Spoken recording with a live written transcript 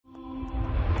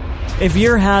If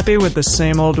you're happy with the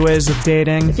same old ways of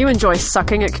dating, If you enjoy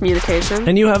sucking at communication,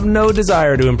 and you have no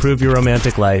desire to improve your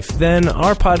romantic life, then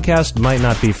our podcast might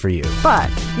not be for you. but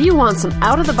if you want some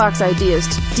out-of-the-box ideas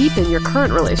to deepen your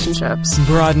current relationships,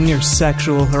 broaden your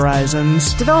sexual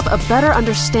horizons, develop a better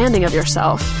understanding of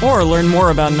yourself, or learn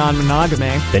more about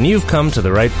non-monogamy, Then you've come to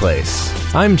the right place.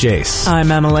 I'm Jace,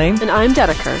 I'm Emily. and I'm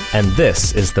Dedeker. and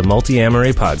this is the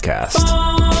Polyamory podcast.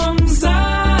 Songs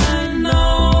I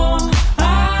know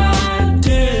I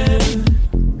did,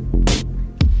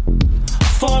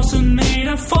 forcing me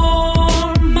to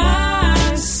form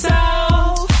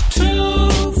myself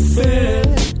to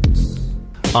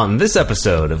fit. On this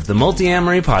episode of the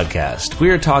Polyamory podcast, we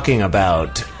are talking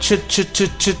about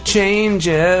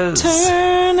changes.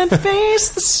 Turn and face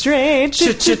the straight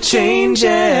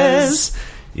Changes.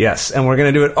 Yes, and we're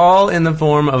going to do it all in the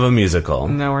form of a musical.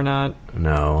 No, we're not.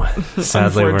 No,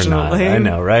 sadly we're not. Unfortunately. I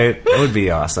know, right? It would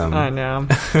be awesome. I know.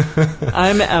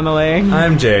 I'm Emily.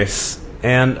 I'm Jace,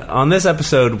 and on this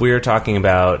episode, we are talking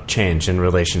about change in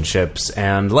relationships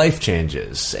and life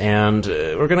changes, and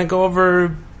we're going to go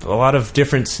over a lot of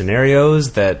different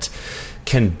scenarios that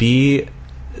can be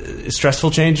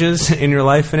stressful changes in your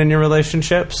life and in your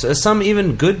relationships. Some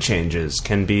even good changes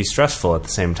can be stressful at the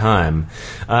same time.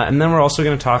 And then we're also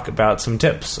going to talk about some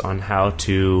tips on how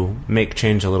to make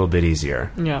change a little bit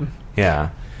easier. Yeah. Yeah.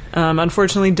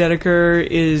 Unfortunately, Dedeker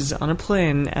is on a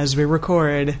plane as we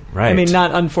record. Right. I mean,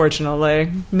 not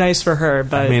unfortunately. Nice for her,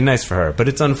 but... I mean, nice for her, but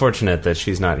it's unfortunate that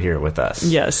she's not here with us.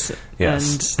 Yes.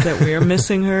 Yes. And that we are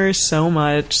missing her so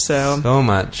much, so... So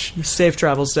much. Safe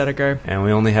travels, Dedeker. And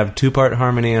we only have 2-part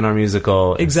harmony in our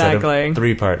musical Exactly. instead of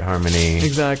 3-part harmony.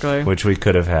 Exactly. Which we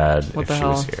could have had What if the she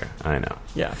hell? was here. I know.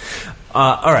 Yeah.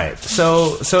 All right.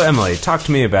 So Emily, talk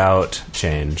to me about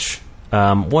change.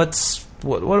 What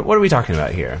are we talking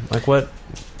about here? Like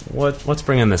what's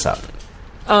bringing this up?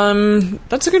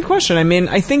 That's a good question. I mean,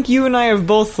 I think you and I have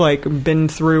both, been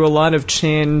through a lot of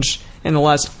change in the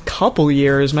last couple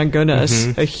years. My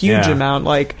goodness. A huge Yeah. amount,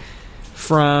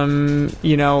 from,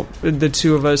 the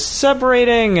two of us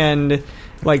separating and,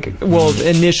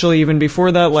 initially even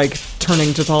before that,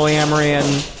 turning to polyamory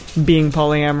and being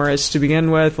polyamorous to begin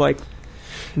with,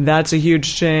 that's a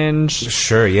huge change.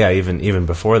 Sure, yeah, even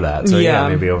before that. So Yeah.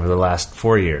 maybe over the last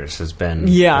 4 years has been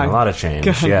Yeah. a lot of change.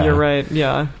 God, yeah. you're right,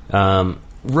 yeah.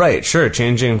 Right, sure,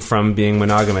 changing from being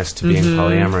monogamous to being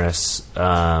polyamorous.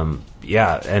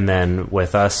 And then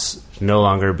with us no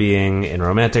longer being in a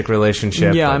romantic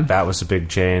relationship, Yeah. that was a big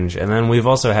change. And then we've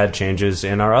also had changes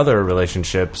in our other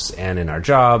relationships and in our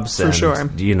jobs. For and, sure.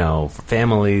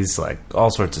 families,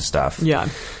 all sorts of stuff. Yeah.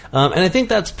 And I think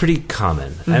that's pretty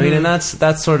common. I mean, and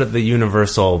that's sort of the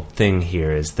universal thing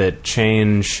here, is that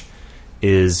change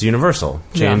is universal.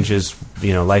 Change is,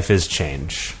 life is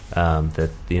change. The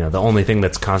only thing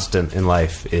that's constant in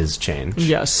life is change.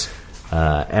 Yes.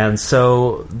 And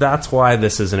so that's why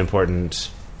this is an important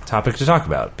topic to talk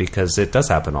about, because it does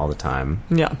happen all the time.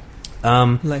 Yeah.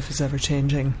 Life is ever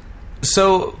changing.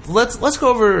 So let's go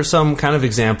over some kind of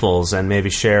examples and maybe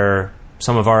share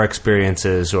some of our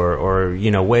experiences or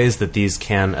ways that these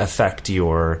can affect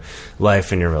your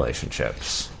life and your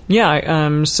relationships.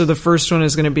 Yeah, so the first one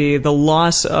is going to be the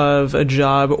loss of a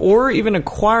job or even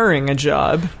acquiring a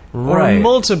job. Right. Or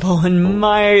multiple in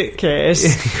my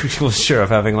case. Well, sure, of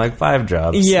having 5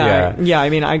 jobs. Yeah. I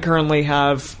mean, I currently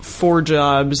have 4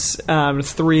 jobs,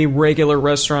 3 regular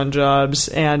restaurant jobs,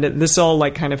 and this all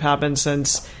kind of happened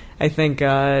since, I think,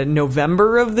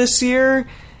 November of this year.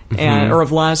 Or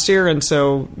of last year, and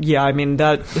so I mean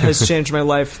that has changed my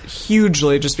life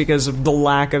hugely just because of the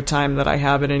lack of time that I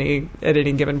have at any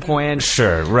given point.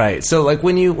 Sure, right. So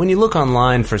when you look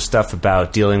online for stuff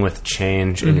about dealing with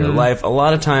change in your life, a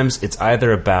lot of times it's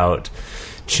either about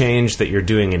change that you're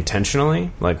doing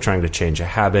intentionally, like trying to change a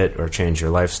habit or change your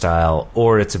lifestyle,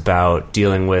 or it's about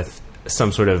dealing with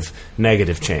some sort of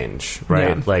negative change,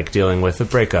 right? Yeah. Like dealing with a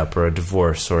breakup or a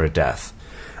divorce or a death.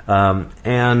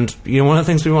 And one of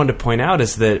the things we wanted to point out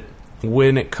is that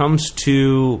when it comes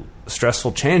to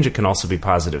stressful change, it can also be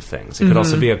positive things. It could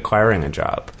also be acquiring a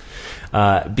job,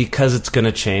 because it's going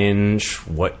to change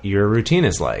what your routine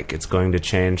is like. It's going to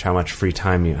change how much free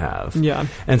time you have. Yeah.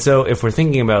 And so if we're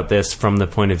thinking about this from the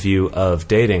point of view of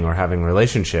dating or having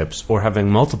relationships or having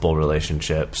multiple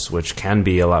relationships, which can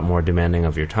be a lot more demanding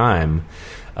of your time,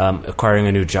 acquiring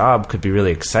a new job could be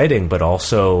really exciting, but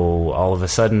also all of a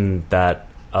sudden that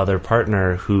other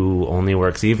partner who only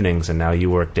works evenings and now you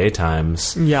work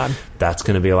daytimes, that's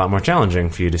going to be a lot more challenging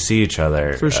for you to see each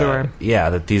other. For sure.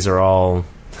 That these are all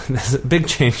big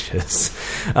changes.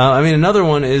 I mean, another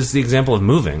one is the example of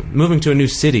moving to a new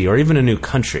city or even a new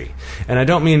country. And I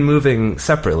don't mean moving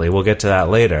separately. We'll get to that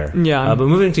later. Yeah. But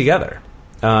moving together.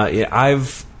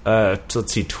 I've,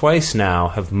 let's see, twice now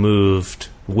have moved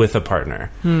with a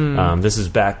partner. This is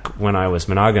back when I was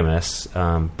monogamous,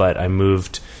 but I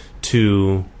moved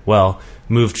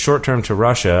short-term to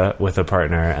Russia with a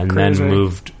partner, and Crazy. then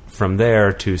moved from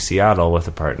there to Seattle with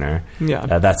a partner.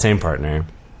 Yeah. That same partner.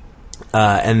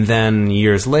 And then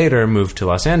years later, moved to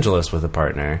Los Angeles with a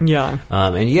partner. Yeah.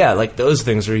 And yeah, like those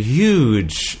things are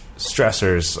huge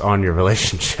stressors on your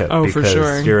relationship. Oh, for because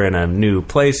sure. you're in a new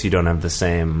place. You don't have the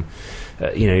same,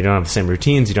 you don't have the same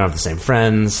routines. You don't have the same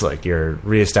friends. Like you're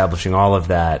reestablishing all of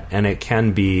that. And it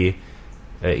can be,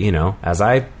 as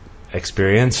I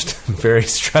experienced, very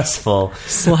stressful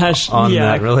on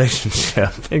that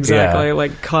relationship. Exactly, Yeah.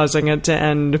 like causing it to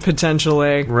end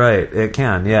potentially. Right, it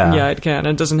can, yeah. Yeah, it can.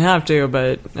 It doesn't have to,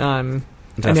 but I know.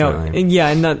 Definitely. Yeah,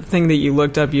 and that thing that you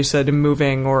looked up, you said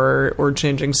moving or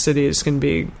changing cities can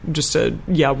be just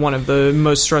one of the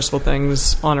most stressful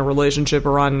things on a relationship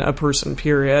or on a person,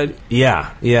 period.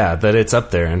 Yeah, that it's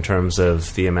up there in terms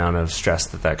of the amount of stress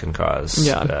that can cause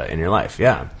in your life,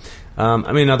 yeah.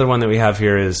 I mean, another one that we have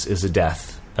here is a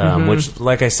death, which,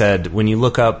 like I said, when you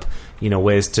look up,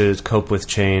 ways to cope with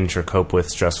change or cope with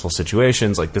stressful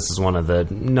situations, like this is one of the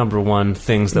number one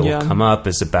things that will come up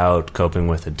is about coping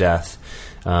with a death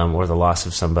or the loss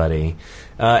of somebody.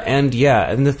 And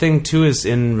the thing, too, is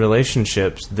in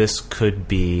relationships, this could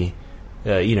be,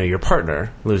 your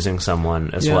partner losing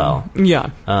someone as well. Yeah.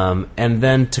 And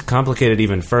then to complicate it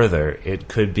even further, it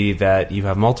could be that you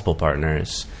have multiple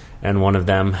partners and one of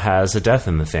them has a death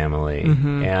in the family.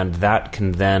 And that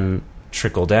can then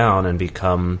trickle down and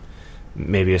become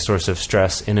maybe a source of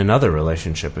stress in another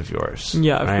relationship of yours.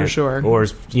 Yeah, right? for sure. Or,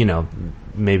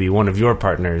 maybe one of your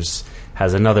partners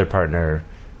has another partner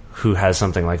who has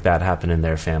something like that happen in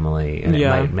their family, and it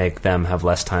might make them have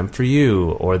less time for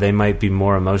you, or they might be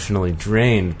more emotionally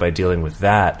drained by dealing with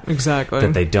that. Exactly.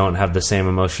 That they don't have the same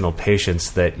emotional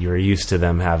patience that you're used to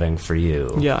them having for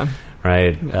you. Yeah.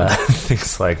 Right?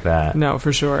 Things like that. No,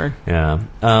 for sure. Yeah.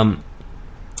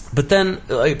 But then,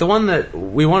 like the one that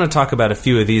we want to talk about, a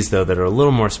few of these though that are a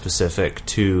little more specific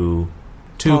to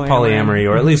polyamory,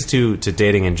 or at least to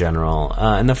dating in general.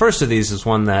 And the first of these is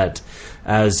one that,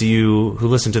 as you who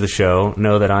listen to the show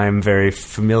know that I'm very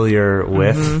familiar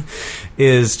with,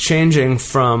 is changing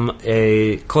from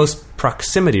a close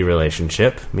proximity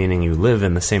relationship, meaning you live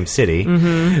in the same city,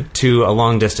 to a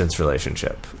long distance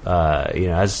relationship.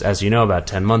 As you know, about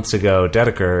 10 months ago,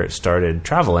 Dedeker started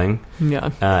traveling,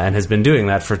 and has been doing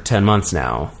that for 10 months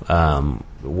now,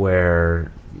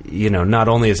 where not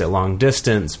only is it long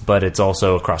distance, but it's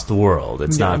also across the world.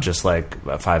 It's not just like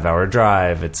a 5-hour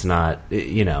drive. It's not,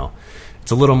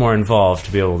 it's a little more involved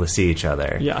to be able to see each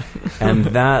other. Yeah. And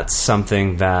that's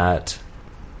something that,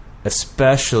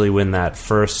 especially when that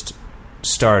first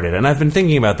started, and I've been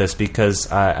thinking about this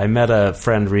because I met a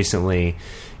friend recently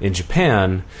in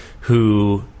Japan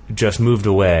who just moved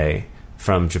away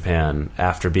from Japan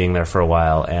after being there for a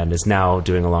while and is now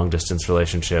doing a long distance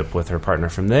relationship with her partner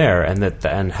from there,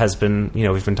 and has been,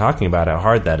 we've been talking about how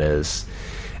hard that is.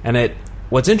 And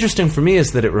what's interesting for me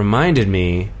is that it reminded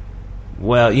me,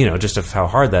 well, just of how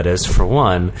hard that is for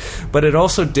one, but it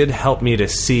also did help me to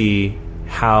see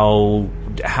how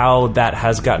that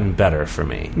has gotten better for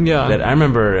me. Yeah. That I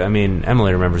remember,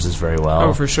 Emily remembers this very well.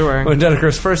 Oh, for sure. When Dedeker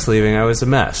was first leaving, I was a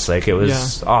mess. Like, it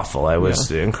was awful. I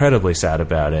was incredibly sad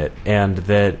about it. And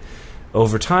that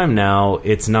over time now,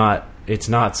 it's not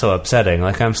so upsetting.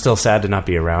 Like, I'm still sad to not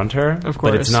be around her. Of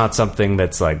course. But it's not something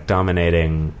that's, like,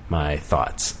 dominating my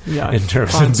thoughts. Yeah. In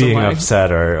terms of being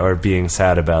upset or being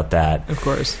sad about that. Of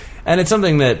course. And it's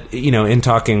something that, in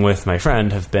talking with my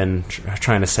friend, have been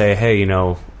trying to say, hey,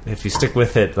 if you stick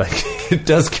with it, like, it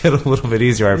does get a little bit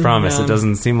easier, I promise. It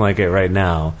doesn't seem like it right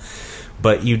now.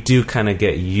 But you do kind of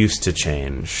get used to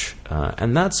change.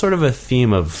 And that's sort of a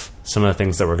theme of some of the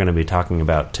things that we're going to be talking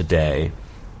about today,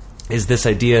 is this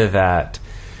idea that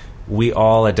we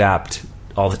all adapt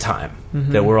all the time,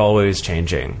 that we're always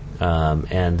changing,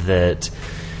 and that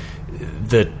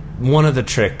one of the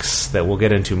tricks that we'll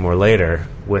get into more later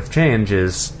with change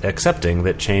is accepting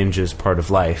that change is part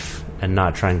of life and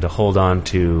not trying to hold on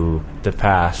to the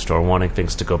past or wanting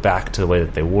things to go back to the way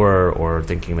that they were or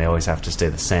thinking they always have to stay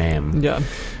the same. Yeah.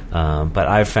 But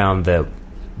I've found that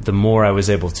the more I was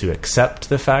able to accept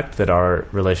the fact that our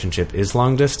relationship is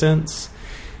long distance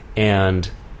and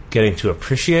getting to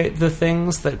appreciate the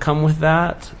things that come with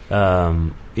that,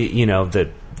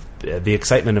 that the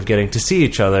excitement of getting to see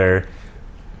each other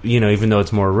even though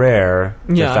it's more rare,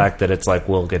 Yeah. the fact that it's like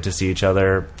we'll get to see each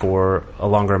other for a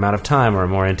longer amount of time or a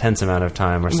more intense amount of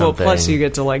time or something. Well, plus you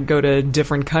get to like go to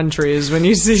different countries when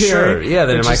you see her. Sure, yeah.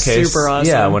 Then in which my is case, super awesome.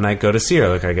 yeah, when I go to see her,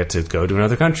 like I get to go to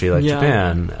another country like Yeah.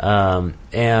 Japan,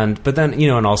 but then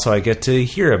and also I get to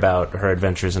hear about her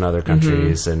adventures in other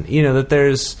countries, and that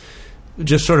there's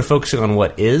just sort of focusing on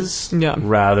what is, Yeah.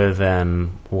 rather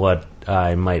than what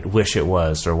I might wish it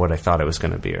was or what I thought it was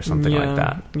going to be or something like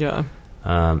that. Yeah.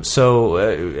 So,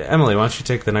 Emily, why don't you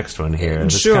take the next one here?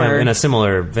 It's Sure. kind of in a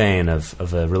similar vein of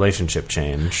a relationship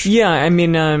change. Yeah, I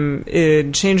mean,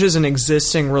 changes in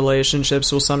existing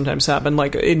relationships will sometimes happen.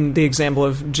 Like in the example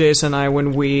of Jason and I,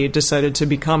 when we decided to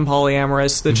become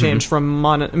polyamorous, the change from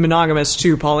monogamous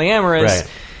to polyamorous.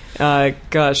 Right.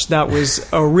 Gosh, that was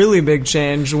a really big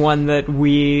change, one that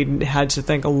we had to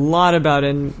think a lot about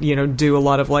and, do a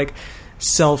lot of like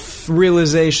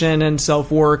self-realization and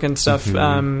self-work and stuff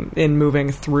in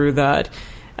moving through that.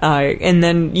 And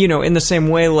then, in the same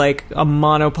way, like a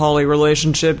monopoly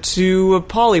relationship to a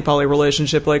poly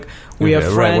relationship, like we have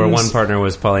friends right, where one partner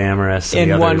was polyamorous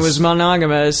and the one others- was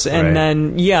monogamous, and Right.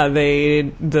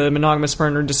 then the monogamous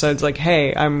partner decides like,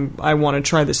 hey, I want to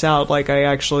try this out. Like I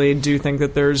actually do think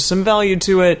that there's some value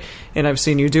to it, and I've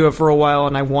seen you do it for a while,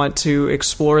 and I want to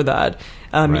explore that.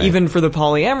 Right. Even for the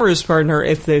polyamorous partner,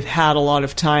 if they've had a lot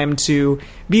of time to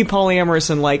be polyamorous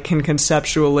and like can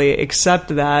conceptually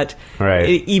accept that,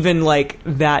 Right. Even like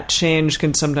that change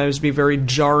can sometimes be very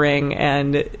jarring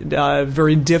and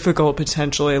very difficult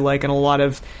potentially. Like, and a lot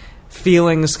of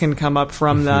feelings can come up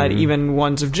from that, even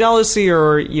ones of jealousy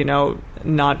or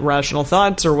not rational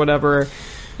thoughts or whatever.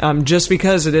 Just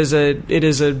because it is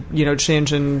a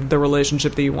change in the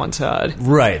relationship that you once had.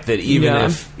 Right, that Yeah.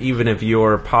 even if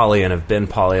you're poly and have been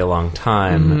poly a long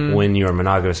time, when your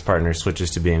monogamous partner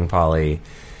switches to being poly,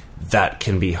 that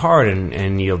can be hard,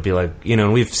 and you'll be like,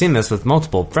 and we've seen this with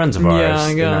multiple friends of ours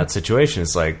in that situation.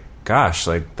 It's like, gosh,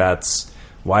 like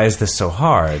why is this so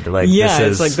hard? Like, Yeah,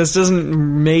 this it's like this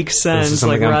doesn't make sense. This is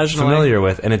something like I'm rationally. familiar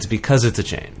with, and it's because it's a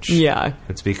change. Yeah,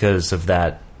 It's because of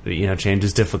that. Change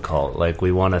is difficult. Like,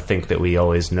 we want to think that we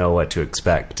always know what to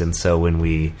expect, and so when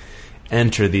we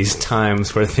enter these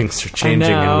times where things are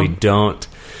changing and we don't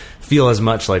feel as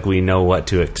much like we know what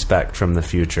to expect from the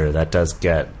future, that does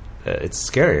get it's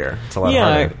scarier. It's a lot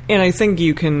harder. And I think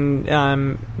you can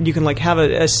like have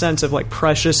a sense of like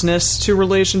preciousness to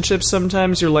relationships.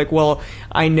 Sometimes you're like, well,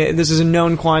 I know this is a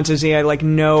known quantity. I like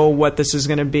know what this is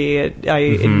going to be.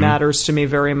 It matters to me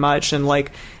very much, and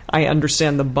like I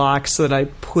understand the box that I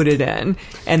put it in.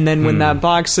 And then when that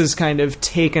box is kind of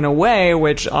taken away,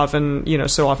 which often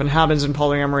so often happens in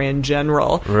polyamory in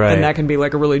general, Right. and that can be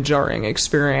like a really jarring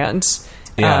experience.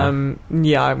 Yeah.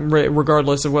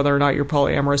 Regardless of whether or not you're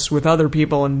polyamorous with other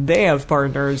people and they have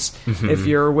partners, if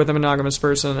you're with a monogamous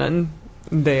person and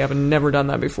they have never done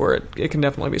that before, it can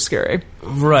definitely be scary.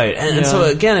 Right. And so,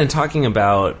 again, in talking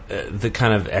about the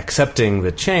kind of accepting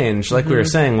the change, like we were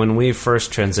saying, when we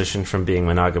first transitioned from being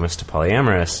monogamous to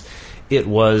polyamorous, it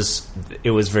was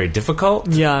very difficult.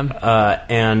 Yeah.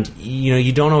 And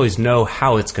you don't always know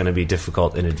how it's going to be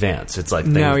difficult in advance. It's like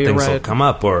No, you're things will right. come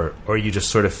up, or you just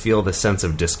sort of feel the sense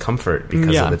of discomfort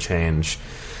because Yeah. of the change.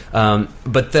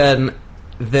 But then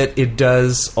that it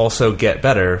does also get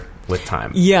better with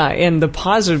time. Yeah, and the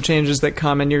positive changes that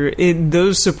come, and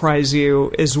those surprise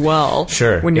you as well.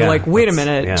 Sure, When you're yeah, like, wait a that's-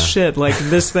 minute, yeah. shit, like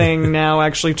this thing now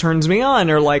actually turns me on,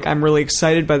 or like I'm really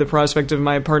excited by the prospect of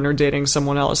my partner dating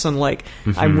someone else, and like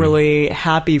I'm really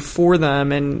happy for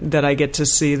them, and that I get to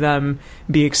see them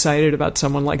be excited about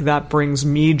someone. Like that brings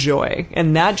me joy,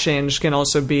 and that change can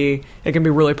also be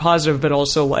really positive, but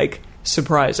also like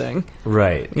surprising.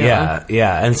 Right. Yeah.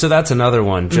 Yeah. And so that's another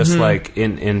one. Just like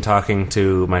in talking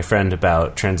to my friend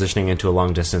about transitioning into a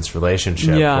long distance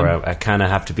relationship, Yeah. where I kind of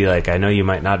have to be like, I know you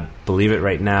might not believe it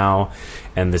right now,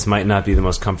 and this might not be the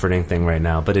most comforting thing right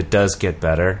now, but it does get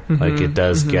better. Like it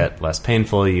does get less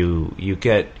painful. You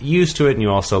get used to it, and you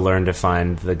also learn to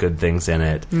find the good things in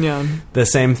it. Yeah. The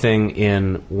same thing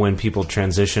in when people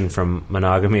transition from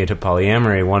monogamy to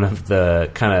polyamory. One of the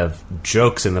kind of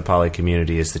jokes in the poly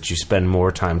community is that you spend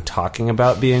more time talking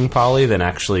about being poly than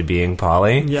actually being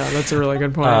poly. Yeah, that's a really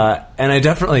good point. And I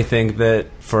definitely think that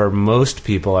for most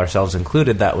people, ourselves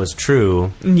included, that was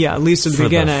true yeah, at least at the for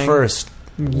beginning. the first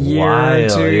year, while,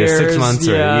 2 yeah, years, 6 months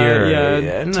or a year.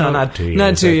 Yeah, No, not 2 years.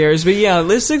 Not 2 years, but yeah, at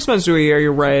least 6 months to a year.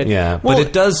 You're right. Yeah, Well, but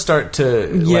it does start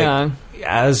to, Yeah. like,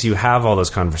 as you have all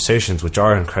those conversations, which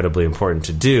are incredibly important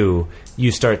to do, you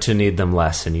start to need them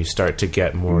less, and you start to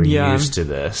get more Yeah. used to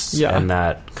this. Yeah. And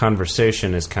that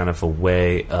conversation is kind of a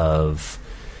way of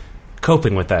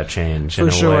coping with that change in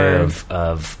For a way sure.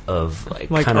 of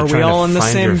Like, kind of are we trying all to on the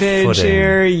find same your page footing.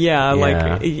 here? Yeah,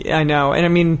 Yeah. like, I know. And I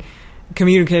mean,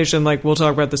 communication, like, we'll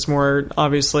talk about this more.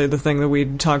 Obviously, the thing that we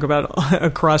talk about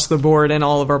across the board in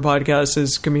all of our podcasts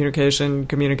is communication.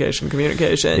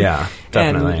 Yeah,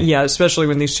 definitely. And yeah, especially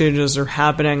when these changes are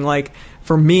happening. Like,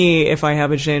 for me, if I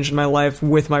have a change in my life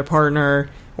with my partner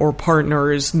or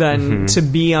partners, then to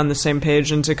be on the same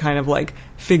page and to kind of like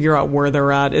figure out where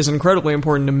they're at is incredibly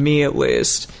important to me, at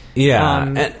least. Yeah,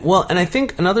 and I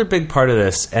think another big part of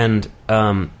this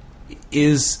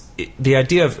is the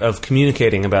idea of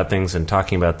communicating about things and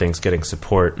talking about things, getting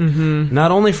support,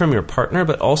 not only from your partner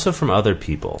but also from other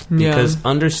people. Yeah. Because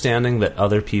understanding that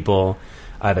other people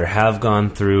either have gone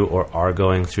through or are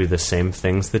going through the same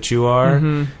things that you are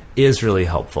is really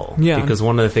helpful. Yeah. Because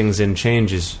one of the things in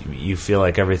change is you feel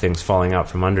like everything's falling out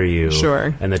from under you,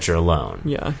 Sure. and that you're alone.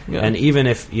 Yeah. And even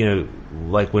if,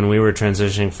 like when we were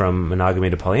transitioning from monogamy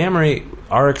to polyamory,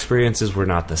 our experiences were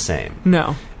not the same.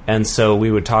 No. And so we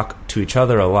would talk to each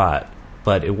other a lot,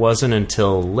 but it wasn't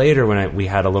until later when we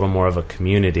had a little more of a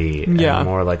community Yeah. and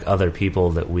more like other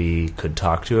people that we could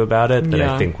talk to about it that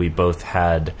Yeah. I think we both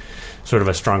had sort of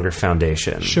a stronger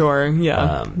foundation. Sure,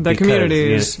 yeah. That because,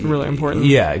 community is really important.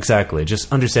 Yeah, exactly.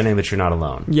 Just understanding that you're not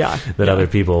alone. Yeah. That yeah. other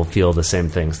people feel the same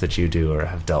things that you do or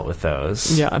have dealt with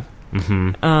those. Yeah.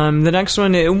 The next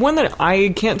one that I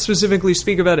can't specifically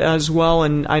speak about as well,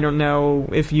 and I don't know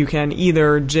if you can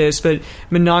either, Jace, but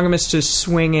monogamous to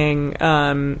swinging.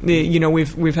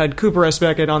 We've had Cooper S.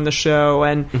 Beckett on the show,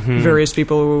 and various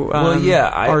people who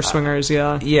are swingers.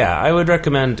 Yeah, I would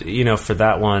recommend for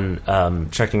that one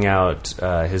checking out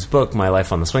his book, My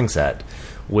Life on the Swing Set,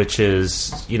 which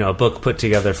is a book put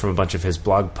together from a bunch of his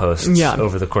blog posts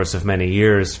over the course of many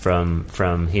years, from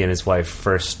he and his wife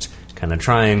first kind of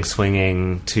trying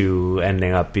swinging to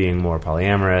ending up being more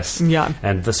polyamorous,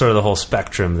 and the sort of the whole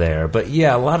spectrum there. But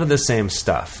yeah, a lot of the same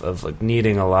stuff of like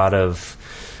needing a lot of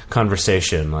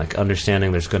conversation, like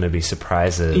understanding there's going to be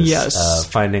surprises,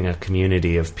 finding a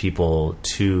community of people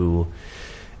to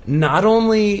not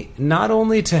only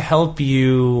to help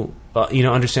you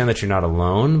understand that you're not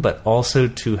alone, but also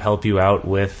to help you out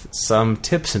with some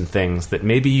tips and things that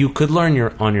maybe you could learn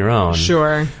on your own,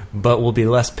 Sure. but will be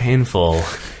less painful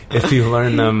if you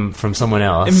learn them from someone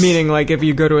else. Meaning, like, if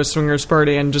you go to a swingers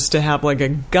party and just to have, like, a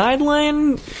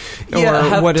guideline?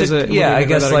 Or what is it? Yeah, I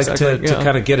guess, like, exactly? to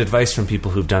kind of get advice from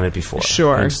people who've done it before.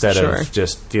 Sure, Instead sure. of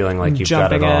just feeling like you've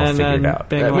Jumping got it all in figured and out.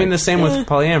 being I mean, like, the same with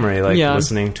polyamory, like Yeah.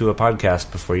 listening to a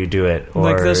podcast before you do it. Or,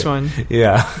 Like this one.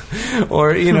 Yeah. Or,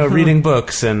 reading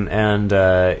books and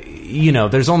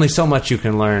there's only so much you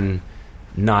can learn.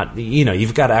 Not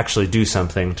you've got to actually do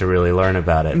something to really learn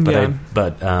about it.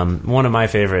 But one of my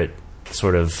favorite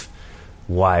sort of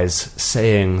wise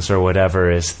sayings or whatever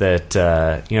is that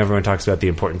everyone talks about the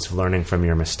importance of learning from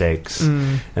your mistakes,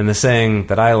 and the saying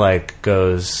that I like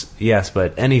goes, yes,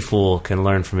 but any fool can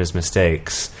learn from his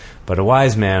mistakes, but a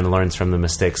wise man learns from the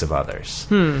mistakes of others.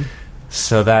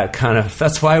 So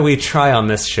that's why we try on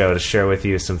this show to share with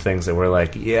you some things that we're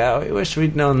like, yeah, we wish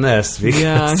we'd known this,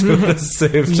 because it would have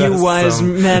saved You us wise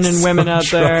some, men and women out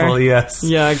trouble, there. Yes.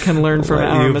 Yeah, can learn from Let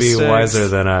our you mistakes. be wiser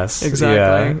than us.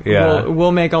 Exactly. Yeah.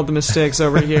 We'll make all the mistakes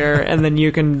over here, and then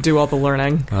you can do all the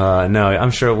learning. No,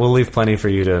 I'm sure we'll leave plenty for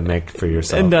you to make for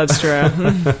yourself. And that's true.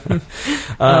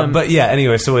 But yeah,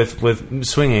 anyway, so with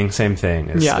swinging, same thing.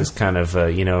 Is kind of,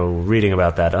 reading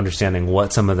about that, understanding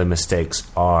what some of the mistakes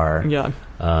are. Yeah.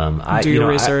 Do your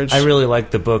research. I really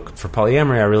like the book for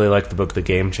polyamory. I really like the book The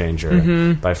Game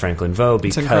Changer by Franklin Vo,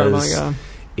 because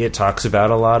it talks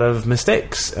about a lot of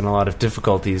mistakes and a lot of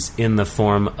difficulties in the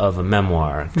form of a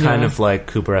memoir, kind of like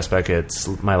Cooper S. Beckett's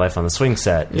My Life on the Swing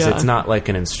Set. It's not like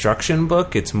an instruction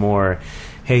book. It's more,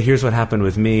 hey, here's what happened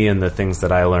with me and the things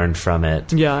that I learned from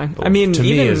it. Yeah, But I mean, to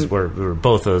even, me, were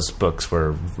both those books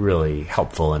were really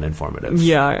helpful and informative.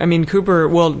 Yeah, I mean, Cooper.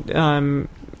 Well,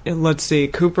 let's see,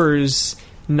 Cooper's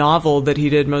novel that he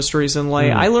did most recently.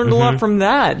 I learned a lot from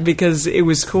that because it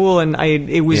was cool, and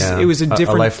it was a different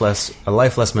a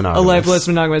life less monogamous. A life less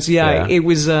monogamous. Yeah. Yeah. It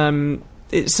was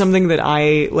it's something that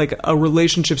I like, a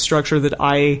relationship structure that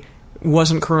I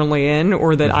wasn't currently in,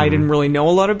 or that I didn't really know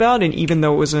a lot about, and even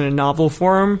though it was in a novel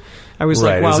form, I was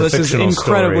like, wow, this is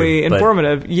incredibly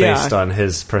informative. Based on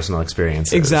his personal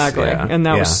experiences. Exactly. Yeah. And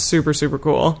that was super, super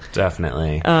cool.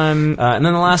 Definitely. And then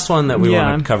the last one that we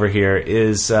want to cover here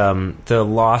is the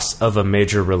loss of a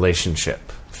major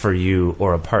relationship for you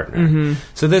or a partner.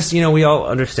 So this, we all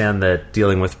understand that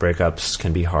dealing with breakups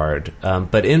can be hard.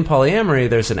 But in polyamory,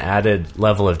 there's an added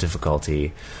level of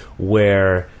difficulty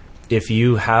where if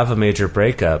you have a major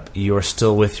breakup, you're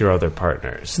still with your other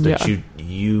partners. That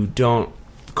you don't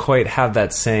quite have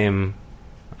that same,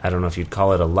 I don't know if you'd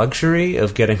call it a luxury,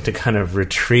 of getting to kind of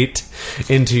retreat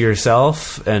into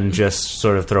yourself and just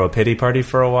sort of throw a pity party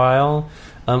for a while.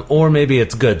 Or maybe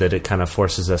it's good that it kind of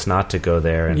forces us not to go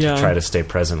there and to try to stay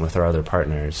present with our other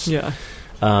partners. Yeah.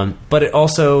 But it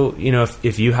also,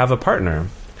 if you have a partner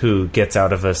who gets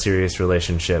out of a serious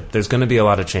relationship, there's going to be a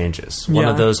lot of changes. One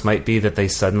of those might be that they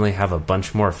suddenly have a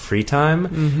bunch more free time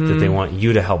that they want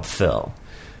you to help fill.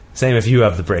 Same if you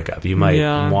have the breakup. You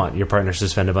might want your partners to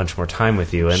spend a bunch more time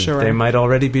with you, and they might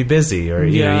already be busy, or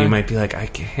you know, you might be like, I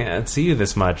can't see you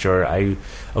this much, or I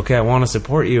want to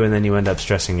support you, and then you end up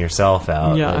stressing yourself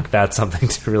out. Like, that's something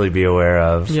to really be aware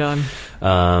of.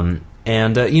 And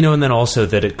then also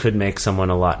that it could make someone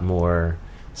a lot more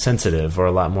sensitive or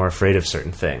a lot more afraid of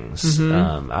certain things.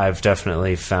 I've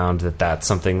definitely found that that's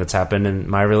something that's happened in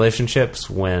my relationships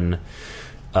when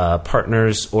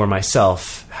partners or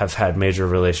myself have had major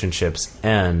relationships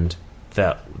end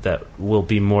that will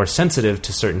be more sensitive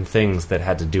to certain things that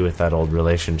had to do with that old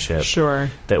relationship.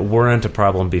 That weren't a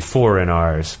problem before in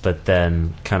ours, but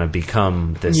then kind of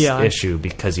become this issue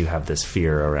because you have this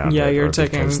fear around it. You're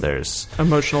taking there's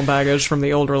emotional baggage from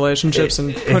the old relationships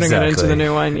and putting it into the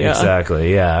new one.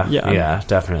 Exactly. Yeah,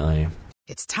 definitely.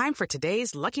 It's time for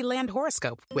today's Lucky Land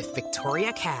horoscope with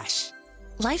Victoria Cash.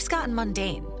 Life's gotten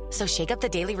mundane, so shake up the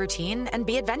daily routine and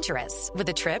be adventurous with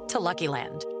a trip to Lucky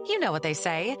Land. You know what they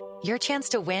say, your chance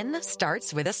to win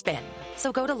starts with a spin.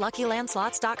 So go to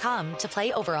LuckyLandSlots.com to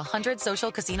play over 100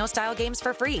 social casino-style games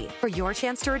for free for your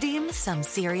chance to redeem some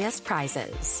serious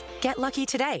prizes. Get lucky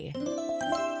today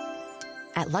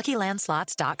at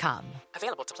LuckyLandSlots.com.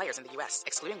 Available to players in the U.S.,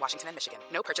 excluding Washington and Michigan.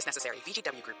 No purchase necessary.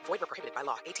 VGW Group. Void where prohibited by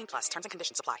law. 18+. Terms and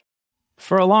conditions apply.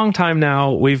 For a long time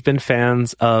now, we've been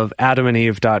fans of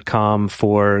AdamandEve.com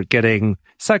for getting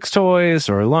sex toys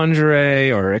or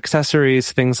lingerie or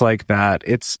accessories, things like that.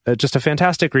 It's just a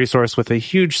fantastic resource with a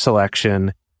huge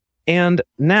selection. And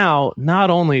now, not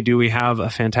only do we have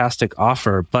a fantastic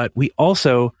offer, but we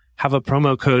also have a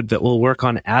promo code that will work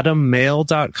on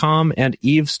AdamMail.com and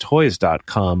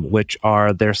EvesToys.com, which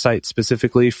are their sites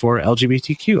specifically for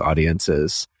LGBTQ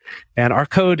audiences. And our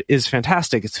code is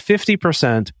fantastic. It's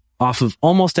 50% off of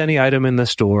almost any item in the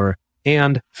store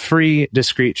and free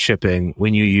discreet shipping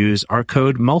when you use our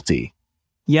code MULTI.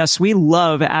 Yes, we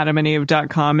love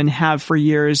AdamandEve.com and have for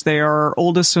years. They are our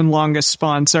oldest and longest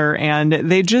sponsor, and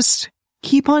they just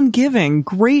keep on giving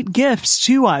great gifts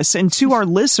to us and to our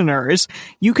listeners.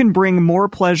 You can bring more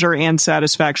pleasure and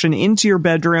satisfaction into your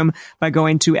bedroom by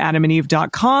going to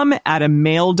AdamandEve.com,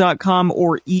 AdamMail.com,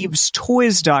 or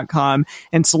EvesToys.com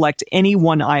and select any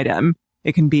one item.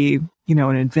 It can be,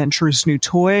 an adventurous new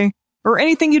toy or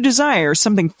anything you desire,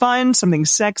 something fun, something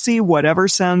sexy, whatever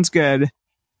sounds good.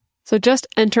 So just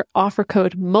enter offer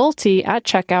code MULTI at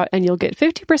checkout and you'll get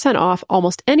 50% off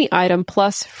almost any item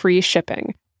plus free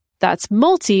shipping. That's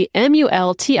MULTI,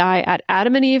 M-U-L-T-I, at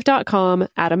AdamandEve.com,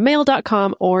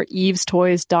 AdamMail.com, or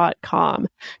EvesToys.com.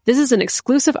 This is an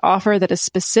exclusive offer that is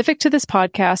specific to this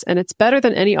podcast, and it's better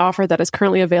than any offer that is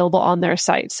currently available on their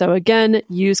site. So again,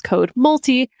 use code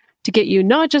MULTI to get you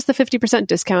not just the 50%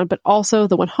 discount, but also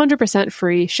the 100%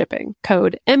 free shipping.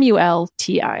 Code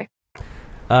MULTI.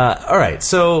 All right,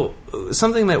 so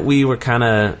something that we were kind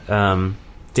of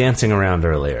dancing around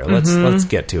earlier, let's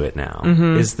get to it now,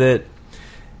 is that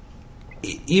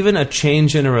even a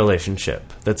change in a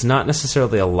relationship that's not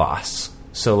necessarily a loss,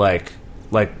 so like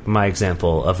my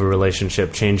example of a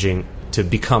relationship changing to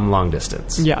become long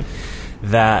distance,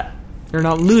 that you're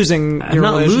not losing your I'm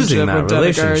not losing that with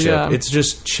relationship. It's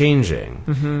just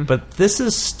changing. But this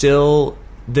is still,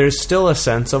 there's still a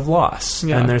sense of loss,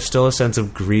 and there's still a sense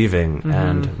of grieving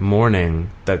and mourning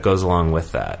that goes along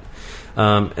with that.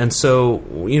 And so,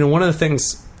 one of the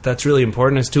things that's really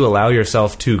important is to allow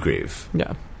yourself to grieve.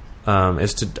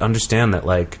 Is to understand that,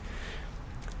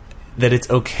 that it's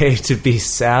okay to be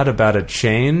sad about a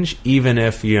change, even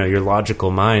if, your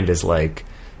logical mind is like,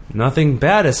 nothing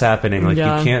bad is happening. You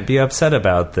can't be upset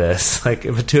about this.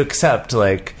 But to accept,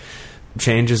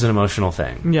 change is an emotional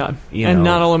thing. And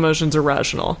not all emotions are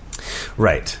rational.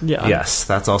 Right. Yes,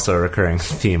 that's also a recurring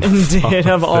theme. Indeed,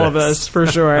 of all of us, for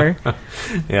sure.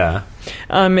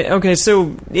 Okay,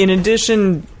 so in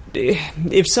addition,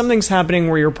 if something's happening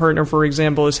where your partner, for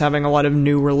example, is having a lot of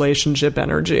new relationship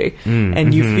energy,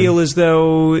 and you feel as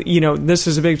though, this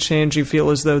is a big change, you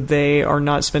feel as though they are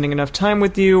not spending enough time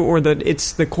with you, or that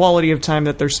it's the quality of time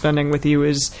that they're spending with you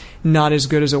is not as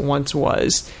good as it once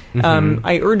was.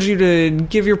 I urge you to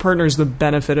give your partners the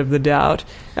benefit of the doubt.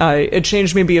 A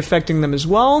change may be affecting them as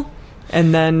well.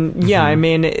 And then, I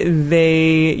mean,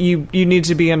 you need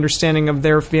to be understanding of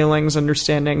their feelings,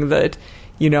 understanding that,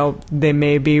 they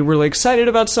may be really excited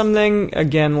about something.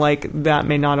 Again, like, that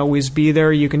may not always be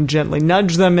there. You can gently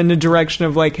nudge them in the direction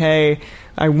of, like, hey,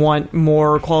 I want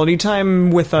more quality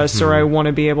time with us, or I want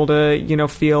to be able to,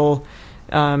 feel,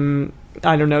 I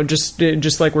don't know, just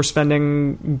like we're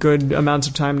spending good amounts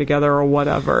of time together or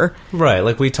whatever. Right.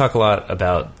 Like, we talk a lot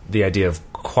about the idea of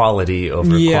quality over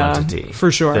quantity.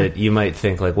 For sure. That you might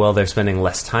think, like, well, they're spending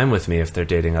less time with me if they're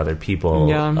dating other people.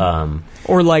 Yeah.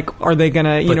 Or, like, are they going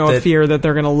to, a fear that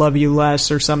they're going to love you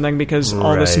less or something because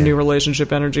all this new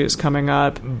relationship energy is coming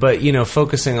up. But,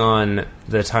 focusing on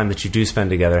the time that you do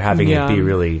spend together, having it be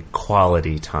really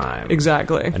quality time.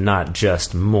 Exactly. And not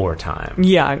just more time.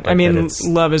 Yeah. Like, I mean,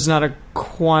 love is not a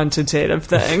quantitative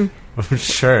thing.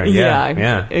 Sure.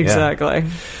 Yeah. Exactly.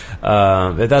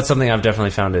 That's something I've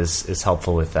definitely found is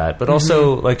helpful with that. But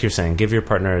also, like you're saying, give your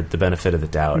partner the benefit of the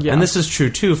doubt. Yeah. And this is true,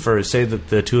 too, for, say, that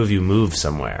the two of you move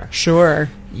somewhere. Sure.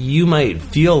 You might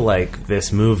feel like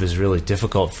this move is really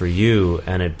difficult for you,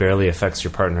 and it barely affects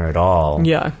your partner at all.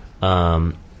 Yeah.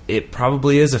 It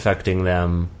probably is affecting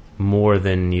them more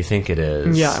than you think it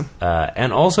is. Yeah.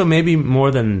 And also maybe more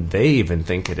than they even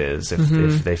think it is,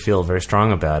 if they feel very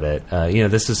strong about it.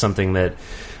 This is something that...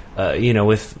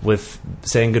 with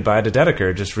saying goodbye to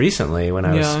Dedeker just recently when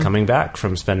I was coming back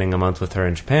from spending a month with her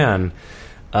in Japan,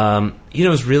 it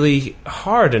was really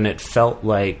hard, and it felt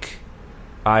like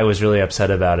I was really upset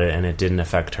about it, and it didn't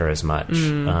affect her as much.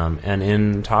 And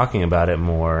in talking about it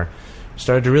more,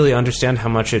 started to really understand how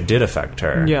much it did affect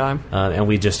her. Yeah. And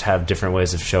we just have different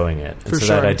ways of showing it. And so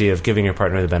that idea of giving your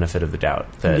partner the benefit of the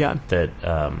doubt that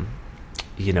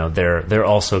they're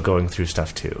also going through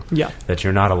stuff too. Yeah. That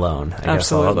you're not alone. I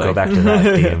guess I'll go back to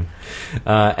that theme.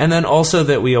 And then also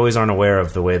that we always aren't aware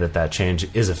of the way that change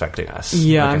is affecting us.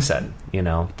 Yeah. Like I said,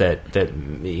 that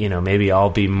maybe I'll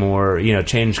be more,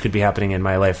 change could be happening in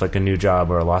my life, like a new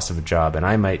job or a loss of a job, and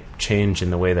I might change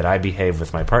in the way that I behave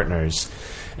with my partners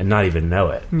and not even know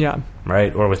it. Yeah.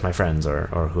 Right? Or with my friends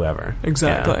or whoever.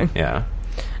 Exactly. Yeah.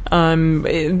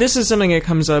 This is something that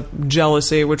comes up,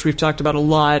 jealousy, which we've talked about a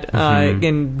lot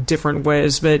in different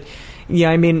ways. But yeah,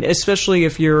 I mean, especially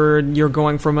if you're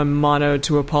going from a mono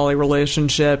to a poly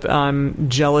relationship,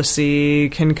 jealousy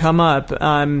can come up.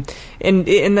 And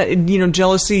that,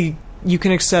 jealousy, you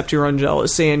can accept your own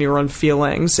jealousy and your own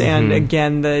feelings. And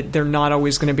again, that they're not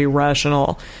always going to be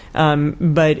rational.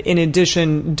 But in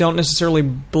addition, don't necessarily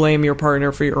blame your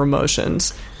partner for your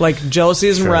emotions. Like, jealousy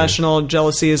isn't rational.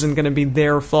 Jealousy isn't going to be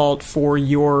their fault for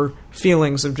your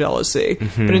feelings of jealousy.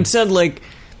 But instead, like,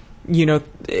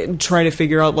 try to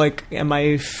figure out, like, am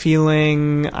I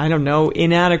feeling, I don't know,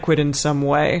 inadequate in some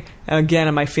way? Again,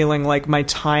 am I feeling like my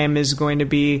time is going to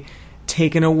be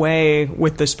taken away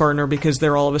with this partner because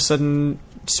they're all of a sudden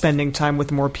spending time with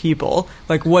more people?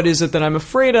 Like, what is it that I'm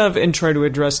afraid of, and try to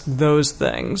address those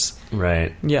things.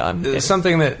 Right. Yeah.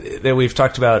 Something that we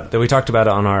talked about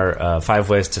on our 5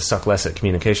 Ways to Suck Less at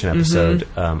Communication episode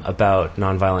about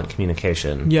nonviolent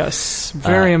communication. Yes.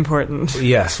 Very important.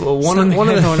 Yes. Well, one of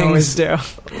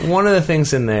the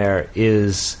things in there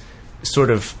is sort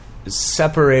of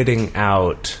separating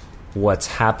out what's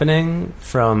happening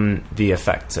from the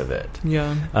effects of it.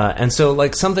 Yeah. And so,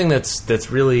 like, something that's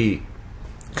really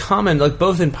common, like,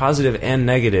 both in positive and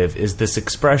negative, is this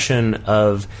expression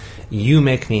of, you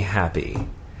make me happy,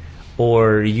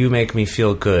 or you make me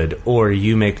feel good, or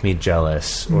you make me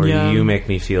jealous, or you make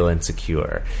me feel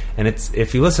insecure. And it's,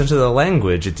 if you listen to the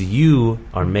language, it's, you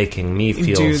are making me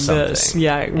feel something. This.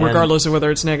 Yeah, regardless of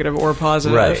whether it's negative or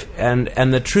positive. Right.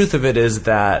 And the truth of it is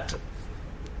that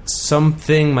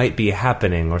something might be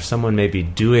happening, or someone may be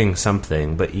doing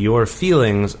something, but your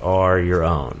feelings are your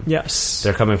own. Yes.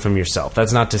 They're coming from yourself.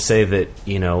 That's not to say that,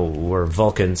 we're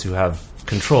Vulcans who have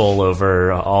control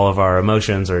over all of our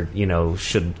emotions, or,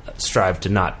 should strive to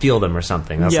not feel them or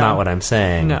something. That's not what I'm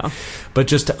saying. No. But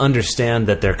just to understand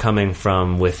that they're coming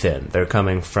from within. They're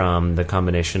coming from the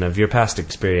combination of your past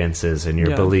experiences and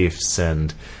your beliefs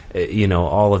and,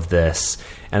 all of this.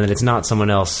 And that it's not someone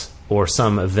else or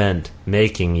some event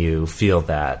making you feel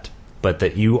that, but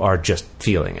that you are just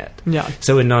feeling it. Yeah.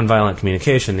 So in nonviolent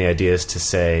communication, the idea is to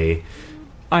say,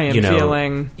 I am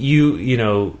feeling...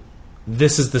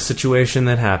 this is the situation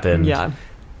that happened. Yeah.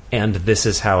 And this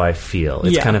is how I feel.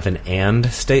 It's kind of an and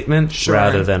statement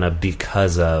rather than a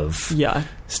because of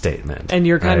statement. And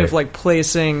you're kind of like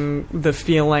placing the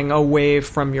feeling away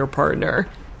from your partner.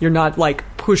 You're not, like,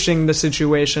 pushing the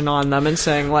situation on them and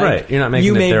saying, like, You're not making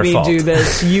you it made their me fault. do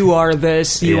this, you are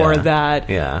this, you are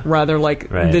that. Yeah. Rather, like,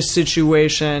 this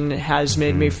situation has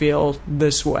made me feel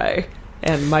this way.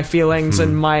 and my feelings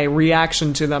and my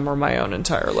reaction to them are my own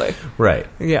entirely. Right.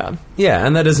 Yeah. Yeah,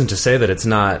 and that isn't to say that it's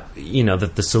not,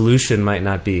 that the solution might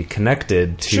not be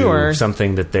connected to Sure.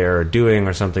 something that they're doing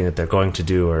or something that they're going to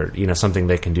do or, something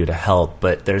they can do to help.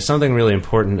 But there's something really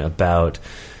important about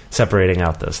separating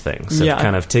out those things, of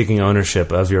kind of taking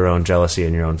ownership of your own jealousy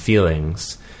and your own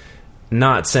feelings.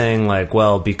 Not saying like,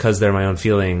 well, because they're my own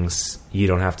feelings, you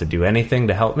don't have to do anything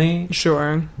to help me.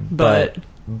 Sure. But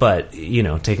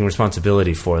taking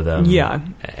responsibility for them. Yeah.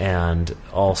 And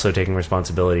also taking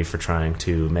responsibility for trying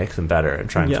to make them better and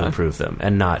trying to improve them.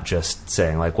 And not just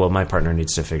saying like, well, my partner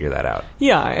needs to figure that out.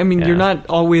 Yeah. I mean, you're not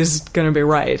always going to be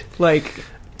right. Like...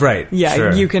 Right. Yeah,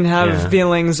 sure. you can have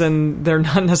feelings and they're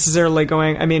not necessarily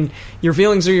going... I mean, your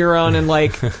feelings are your own and,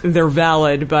 like, they're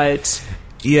valid, but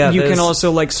you can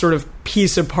also, like, sort of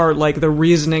piece apart, like, the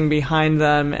reasoning behind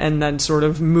them and then sort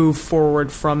of move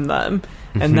forward from them.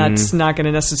 And that's not going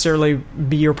to necessarily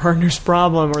be your partner's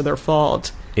problem or their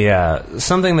fault. Yeah.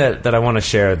 Something that I want to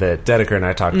share that Dedeker and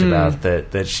I talked about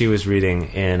that she was reading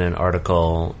in an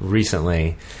article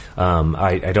recently...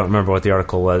 I don't remember what the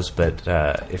article was, but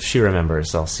if she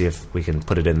remembers, I'll see if we can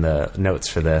put it in the notes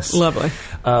for this. Lovely.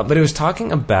 But it was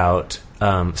talking about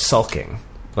sulking,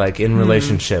 like in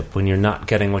relationship when you're not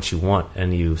getting what you want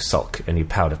and you sulk and you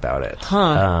pout about it.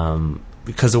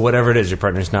 Because of whatever it is, your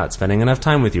partner's not spending enough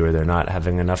time with you, or they're not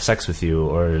having enough sex with you,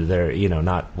 or they're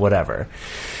not whatever.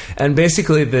 And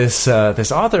basically, this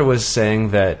author was saying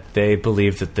that they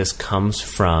believe that this comes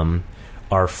from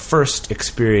our first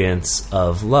experience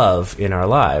of love in our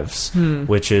lives,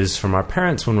 which is from our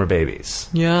parents when we're babies.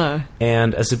 Yeah.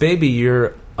 And as a baby,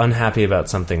 you're unhappy about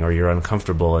something or you're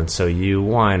uncomfortable, and so you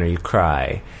whine or you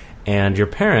cry. And your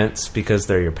parents, because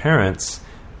they're your parents,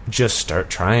 just start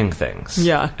trying things.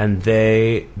 Yeah. And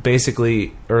they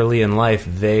basically, early in life,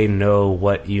 they know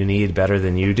what you need better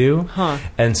than you do.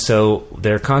 And so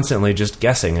they're constantly just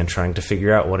guessing and trying to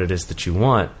figure out what it is that you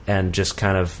want, and just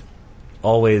kind of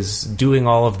always doing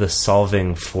all of the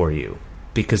solving for you,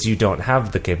 because you don't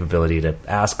have the capability to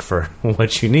ask for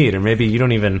what you need, or maybe you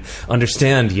don't even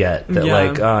understand yet that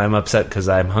like, oh, I'm upset because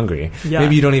I'm hungry.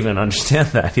 Maybe you don't even understand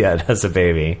that yet as a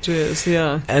baby. Jeez,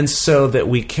 yeah. And so that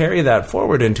we carry that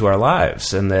forward into our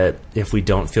lives, and that if we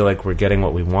don't feel like we're getting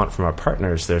what we want from our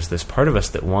partners, there's this part of us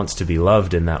that wants to be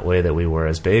loved in that way that we were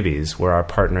as babies, where our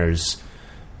partners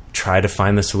try to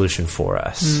find the solution for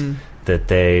us. That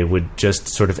they would just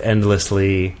sort of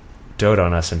endlessly dote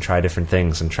on us and try different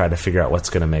things and try to figure out what's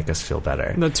going to make us feel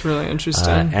better. That's really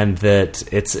interesting. And that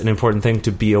it's an important thing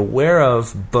to be aware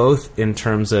of, both in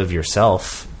terms of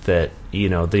yourself, that,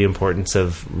 the importance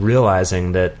of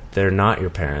realizing that they're not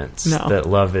your parents, that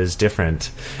love is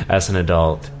different as an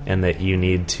adult, and that you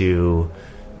need to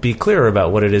be clear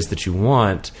about what it is that you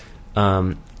want.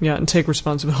 And take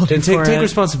responsibility and for it. Take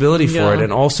responsibility for it,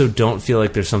 and also don't feel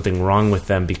like there's something wrong with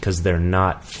them because they're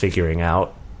not figuring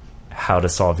out how to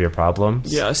solve your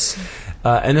problems. Yes.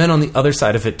 And then on the other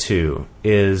side of it, too,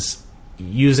 is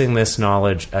using this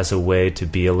knowledge as a way to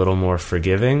be a little more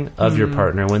forgiving of your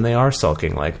partner when they are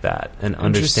sulking like that, and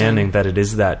understanding that it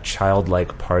is that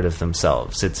childlike part of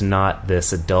themselves. It's not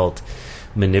this adult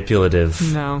manipulative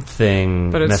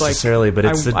thing but it's necessarily, like, but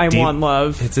it's I want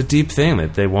love. It's a deep thing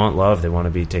that they want love, they want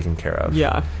to be taken care of.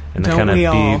 Yeah. And to kind of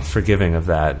be forgiving of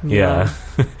that. Yeah.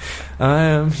 I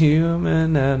am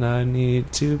human and I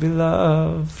need to be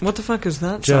loved. What the fuck is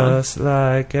that just song?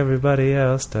 Like everybody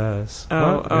else does.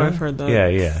 I've heard that.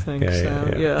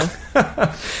 Yeah.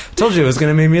 Told you it was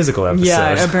going to be a musical episode.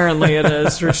 Yeah, apparently it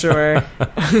is, for sure.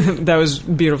 That was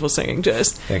beautiful singing,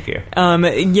 Just. Thank you.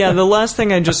 The last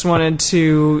thing I just wanted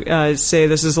to say,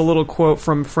 this is a little quote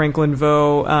from Franklin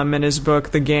Vo in his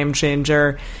book, The Game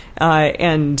Changer.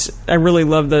 And I really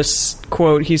love this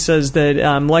quote. He says that,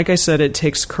 like I said, it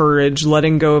takes courage.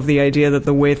 Letting go of the idea that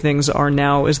the way things are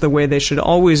now is the way they should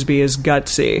always be is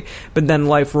gutsy, but then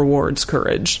life rewards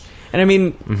courage. And I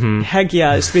mean, heck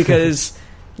yes, because,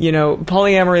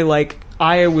 polyamory, like,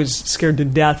 I was scared to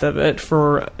death of it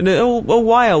for a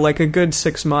while, like a good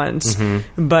 6 months.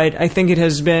 But I think it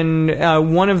has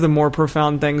been one of the more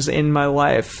profound things in my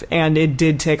life. And it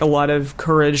did take a lot of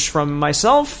courage from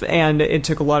myself, and it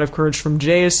took a lot of courage from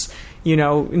Jace,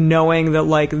 knowing that,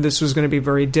 like, this was going to be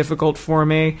very difficult for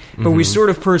me. But we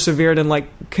sort of persevered and,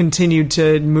 like, continued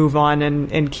to move on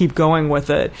and keep going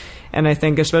with it. And I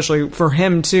think especially for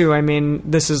him, too, I mean,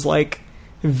 this is, like,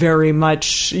 very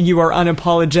much, you are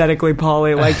unapologetically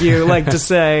poly, like you like to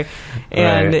say,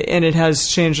 and it has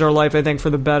changed our life, I think, for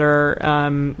the better,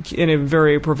 in a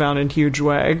very profound and huge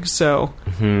way. So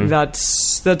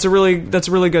that's a really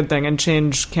good thing, and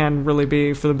change can really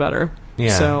be for the better.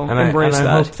 Yeah, so and embrace I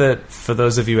that. hope that for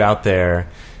those of you out there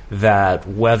that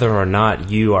whether or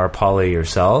not you are poly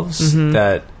yourselves,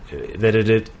 that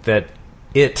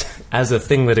it as a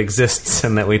thing that exists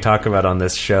and that we talk about on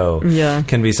this show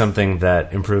can be something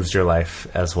that improves your life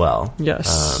as well.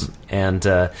 Yes. And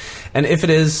if it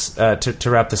is, to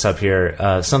wrap this up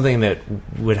here, something that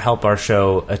would help our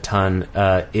show a ton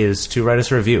is to write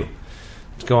us a review.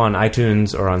 Go on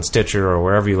iTunes or on Stitcher or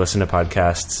wherever you listen to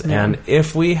podcasts. Yeah. And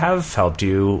if we have helped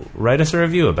you, write us a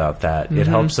review about that. It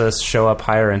helps us show up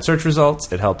higher in search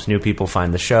results. It helps new people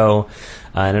find the show.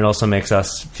 And it also makes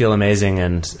us feel amazing,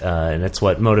 and it's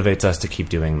what motivates us to keep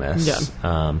doing this. Yeah.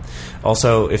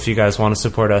 Also, if you guys want to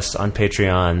support us on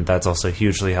Patreon, that's also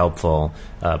hugely helpful.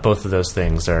 Both of those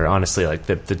things are honestly like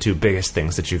the two biggest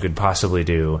things that you could possibly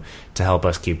do to help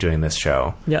us keep doing this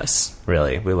show. Yes.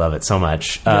 Really, we love it so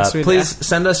much. Yes, please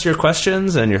send us your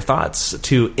questions and your thoughts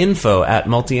to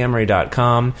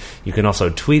info@multiamory.com. You can also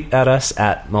tweet at us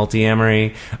at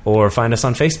multiamory, or find us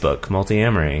on Facebook,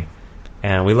 Multiamory.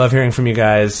 And we love hearing from you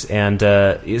guys, and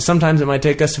sometimes it might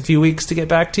take us a few weeks to get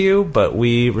back to you, but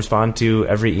we respond to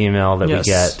every email that we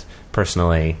get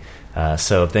personally.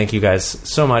 So thank you guys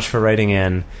so much for writing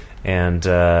in, and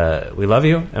we love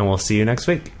you, and we'll see you next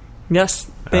week. Yes,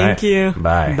 thank you.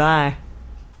 Bye. Bye.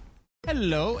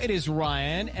 Hello, it is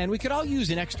Ryan, and we could all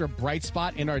use an extra bright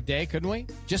spot in our day, couldn't we?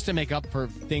 Just to make up for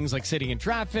things like sitting in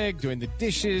traffic, doing the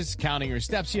dishes, counting your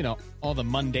steps, all the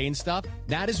mundane stuff.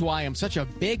 That is why I'm such a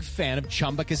big fan of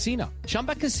Chumba Casino.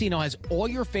 Chumba Casino has all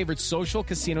your favorite social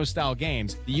casino-style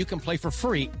games that you can play for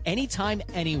free anytime,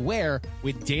 anywhere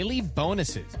with daily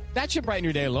bonuses. That should brighten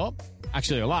your day a little.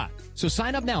 Actually, a lot. So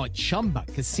sign up now at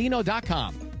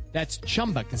ChumbaCasino.com. That's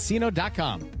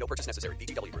ChumbaCasino.com. No purchase necessary.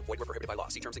 VGW Group. Void where prohibited by law.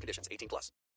 See terms and conditions. 18+.